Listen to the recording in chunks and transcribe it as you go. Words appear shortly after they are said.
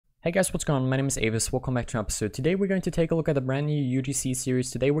Hey guys, what's going on? My name is Avisk. Welcome back to an episode. Today we're going to take a look at the brand new UGC series.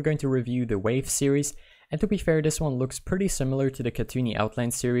 Today we're going to review the Wave series. And to be fair, this one looks pretty similar to the cartoony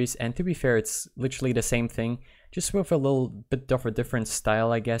outline series. And to be fair, it's literally the same thing, just with a little bit of a different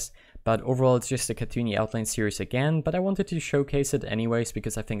style, I guess. But overall, it's just a cartoony outline series again. But I wanted to showcase it anyways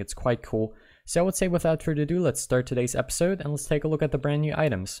because I think it's quite cool. So I would say without further ado, let's start today's episode and let's take a look at the brand new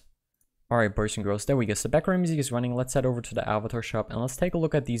items. Alright boys and girls, there we go. So background music is running. Let's head over to the avatar shop and let's take a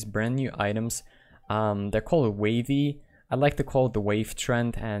look at these brand new items. They're called Wavy. I like to call it the wave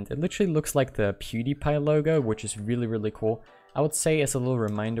trend, and it literally looks like the PewDiePie logo, which is really cool. I would say as a little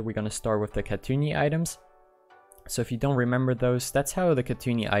reminder, we're going to start with the cartoony items. So if you don't remember those, that's how the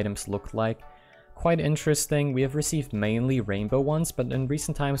cartoony items look like. Quite interesting. We have received mainly rainbow ones, but in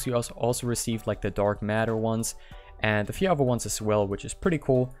recent times we also received like the dark matter ones and a few other ones as well, which is pretty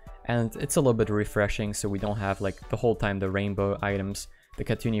cool. And it's a little bit refreshing, so we don't have like the whole time the rainbow items, the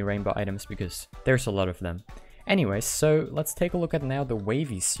cartoony rainbow items, because there's a lot of them. Anyways, so let's take a look at now the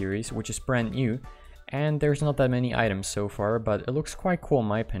Wavy series, which is brand new. And there's not that many items so far, but it looks quite cool in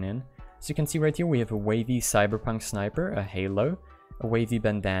my opinion. As you can see right here, we have a Wavy cyberpunk sniper, a halo, a Wavy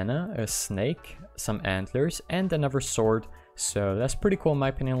bandana, a snake, some antlers, and another sword. So that's pretty cool in my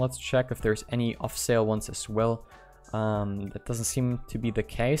opinion. Let's check if there's any off sale ones as well. That doesn't seem to be the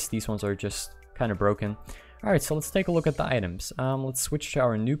case. These ones are just kind of broken. Alright, so let's take a look at the items. Let's switch to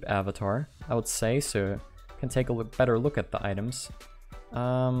our noob avatar, I would say, so can take a better look at the items.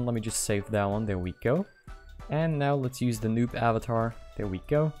 Let me just save that one. There we go. And now let's use the noob avatar. There we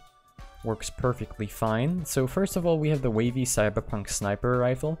go. Works perfectly fine. So first of all, we have the Wavy cyberpunk sniper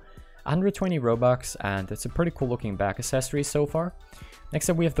rifle. 120 Robux, and it's a pretty cool looking back accessory so far. Next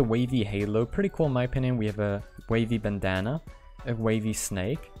up we have the Wavy halo, pretty cool in my opinion. We have a Wavy bandana, a Wavy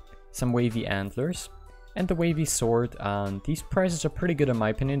snake, some Wavy antlers, and the Wavy sword. These prices are pretty good in my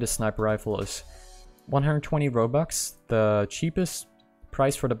opinion. The sniper rifle is 120 Robux. The cheapest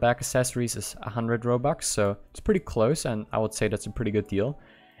price for the back accessories is 100 Robux, so it's pretty close, and I would say that's a pretty good deal.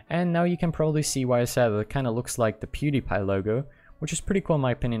 And now you can probably see why I said it kind of looks like the PewDiePie logo, which is pretty cool in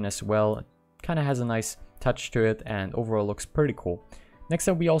my opinion as well. It kind of has a nice touch to it and overall looks pretty cool. Next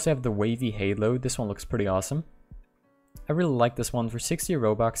up we also have the Wavy halo. This one looks pretty awesome. I really like this one. For 60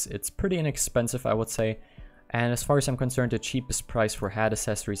 Robux, it's pretty inexpensive I would say. And as far as I'm concerned, the cheapest price for hat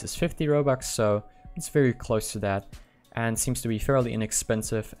accessories is 50 Robux, so it's very close to that. And seems to be fairly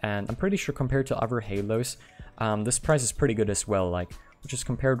inexpensive, and I'm pretty sure compared to other halos, this price is pretty good as well. Like, we'll just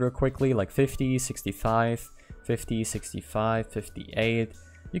compare it real quickly, like 50, 65, 50, 65, 58.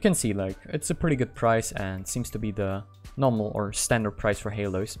 You can see like it's a pretty good price and seems to be the normal or standard price for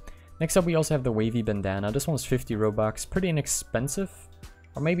halos. Next up we also have the Wavy bandana. This one's 50 Robux, pretty inexpensive,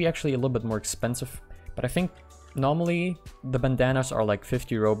 or maybe actually a little bit more expensive, but I think normally the bandanas are like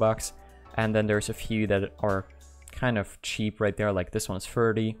 50 Robux, and then there's a few that are kind of cheap right there, like this one's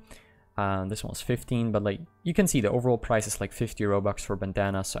 30, this one's 15, but like you can see the overall price is like 50 Robux for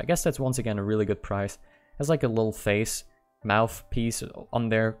bandana, so I guess that's once again a really good price. Has like a little face mouthpiece on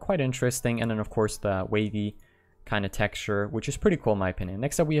there, quite interesting. And then of course the wavy kind of texture, which is pretty cool in my opinion.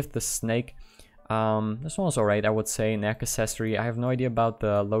 Next up we have the snake. This one's alright I would say. Neck accessory, I have no idea about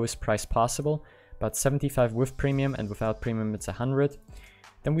the lowest price possible, but 75 with premium, and without premium it's 100.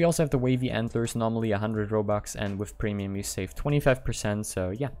 Then we also have the Wavy antlers, normally 100 Robux, and with premium you save 25%,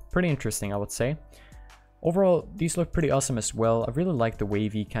 so yeah, pretty interesting I would say. Overall these look pretty awesome as well. I really like the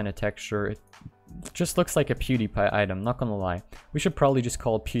wavy kind of texture. It just looks like a PewDiePie item, not gonna lie. We should probably just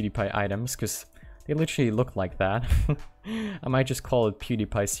call it PewDiePie items, because they literally look like that. I might just call it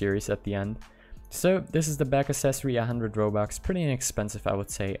PewDiePie series at the end. So this is the back accessory, 100 Robux, pretty inexpensive I would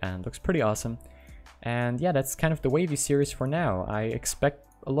say, and looks pretty awesome. And yeah, that's kind of the Wavy series for now. I expect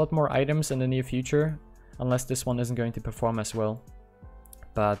a lot more items in the near future, unless this one isn't going to perform as well.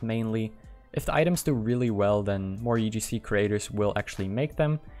 But mainly, if the items do really well, then more UGC creators will actually make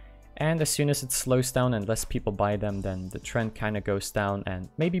them. And as soon as it slows down and less people buy them, then the trend kind of goes down and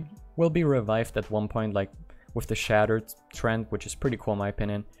maybe will be revived at one point, like with the shattered trend, which is pretty cool in my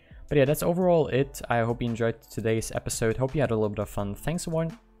opinion. But yeah, that's overall it. I hope you enjoyed today's episode. Hope you had a little bit of fun. Thanks for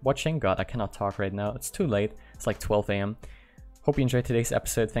watching. God, I cannot talk right now. It's too late. It's like 12 AM. Hope you enjoyed today's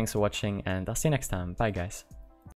episode. Thanks for watching, and I'll see you next time. Bye, guys.